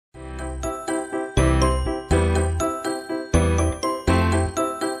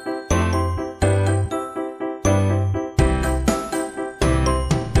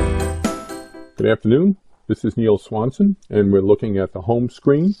Good afternoon. This is Neil Swanson, and we're looking at the home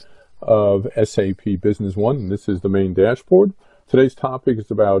screen of SAP Business One, and this is the main dashboard. Today's topic is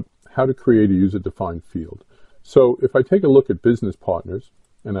about how to create a user-defined field. So if I take a look at business partners,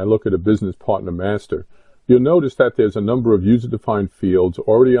 and I look at a business partner master, you'll notice that there's a number of user-defined fields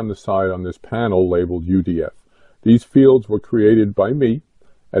already on the side on this panel labeled UDF. These fields were created by me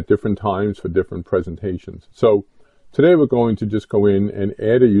at different times for different presentations. So today we're going to just go in and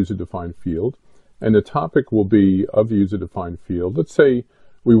add a user-defined field, and the topic will be of the user-defined field. Let's say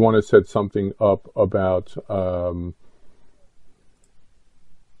we want to set something up about,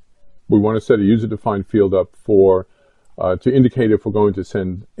 we want to set a user-defined field up for, to indicate if we're going to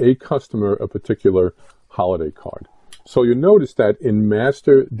send a customer a particular holiday card. So you'll notice that in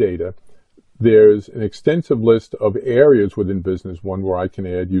master data, there's an extensive list of areas within Business One where I can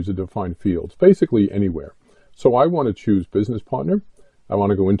add user-defined fields, basically anywhere. So I want to choose business partner. I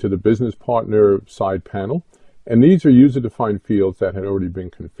want to go into the business partner side panel, and these are user-defined fields that had already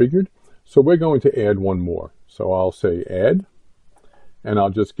been configured. So we're going to add one more. So I'll say add, and I'll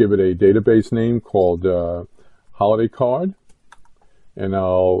just give it a database name called holiday card, and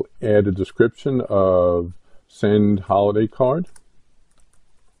I'll add a description of send holiday card.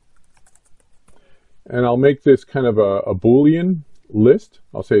 And I'll make this kind of a Boolean list.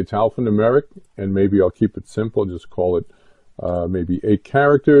 I'll say it's alphanumeric, and maybe I'll keep it simple, just call it maybe 8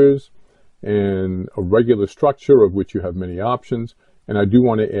 characters, and a regular structure of which you have many options. And I do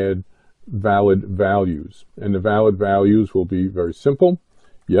want to add valid values. And the valid values will be very simple.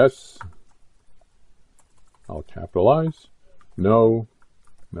 Yes, I'll capitalize. No,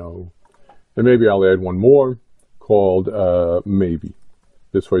 no. And maybe I'll add one more called maybe.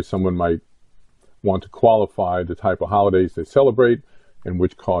 This way someone might want to qualify the type of holidays they celebrate and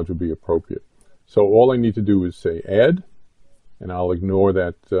which cards would be appropriate. So all I need to do is say add, and I'll ignore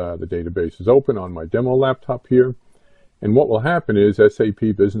that the database is open on my demo laptop here. And what will happen is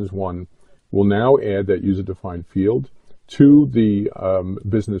SAP Business One will now add that user-defined field to the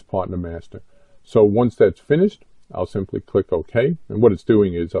business partner master. So once that's finished, I'll simply click OK. And what it's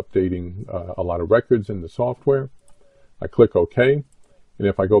doing is updating a lot of records in the software. I click OK. And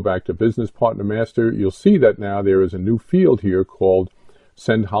if I go back to Business Partner Master, you'll see that now there is a new field here called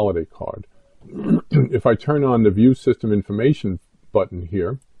Send Holiday Card. If I turn on the View System Information button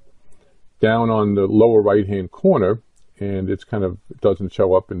here, down on the lower right-hand corner, and it doesn't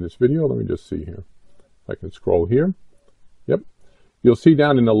show up in this video. Let me just see here. I can scroll here. Yep. You'll see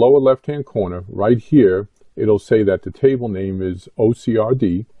down in the lower left-hand corner, right here, it'll say that the table name is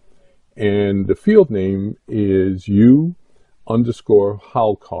OCRD, and the field name is U_hol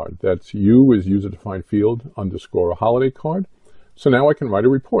card. That's U is user-defined field _ holiday card. So now I can write a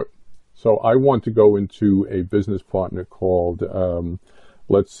report. So I want to go into a business partner called,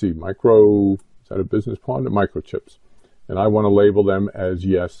 let's see, is that a business partner? Microchips. And I want to label them as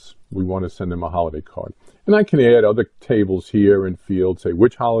yes, we want to send them a holiday card. And I can add other tables here and fields, say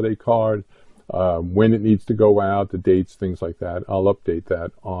which holiday card, when it needs to go out, the dates, things like that. I'll update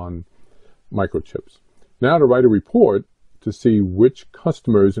that on Microchips. Now to write a report to see which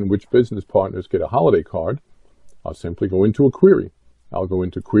customers and which business partners get a holiday card, I'll simply go into a query. I'll go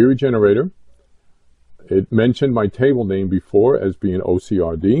into Query Generator. It mentioned my table name before as being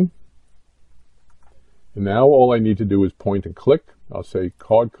OCRD. And now all I need to do is point and click. I'll say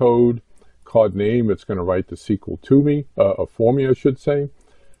card code, card name. It's going to write the SQL to me, for me, I should say.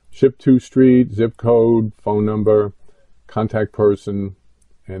 Ship to street, zip code, phone number, contact person,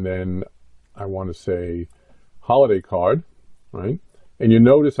 and then I want to say holiday card, right? And you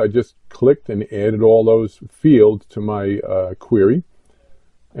notice I just clicked and added all those fields to my query,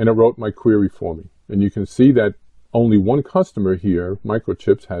 and it wrote my query for me. And you can see that only one customer here,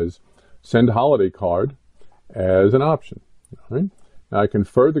 Microchips, has send holiday card as an option. All right? Now I can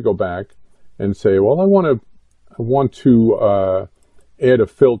further go back and say, well, I want to add a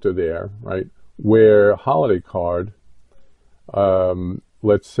filter there, right? Where holiday card,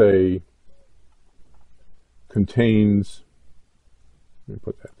 let's say, contains, let me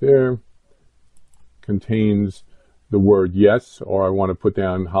put that there, contains the word yes, or I want to put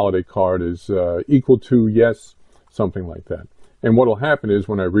down holiday card is equal to yes, something like that. And what will happen is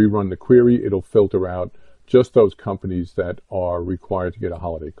when I rerun the query, it'll filter out just those companies that are required to get a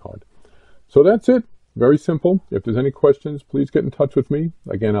holiday card. So that's it. Very simple. If there's any questions, please get in touch with me.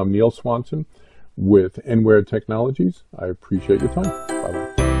 Again, I'm Neil Swanson with Nware Technologies. I appreciate your time. Bye-bye.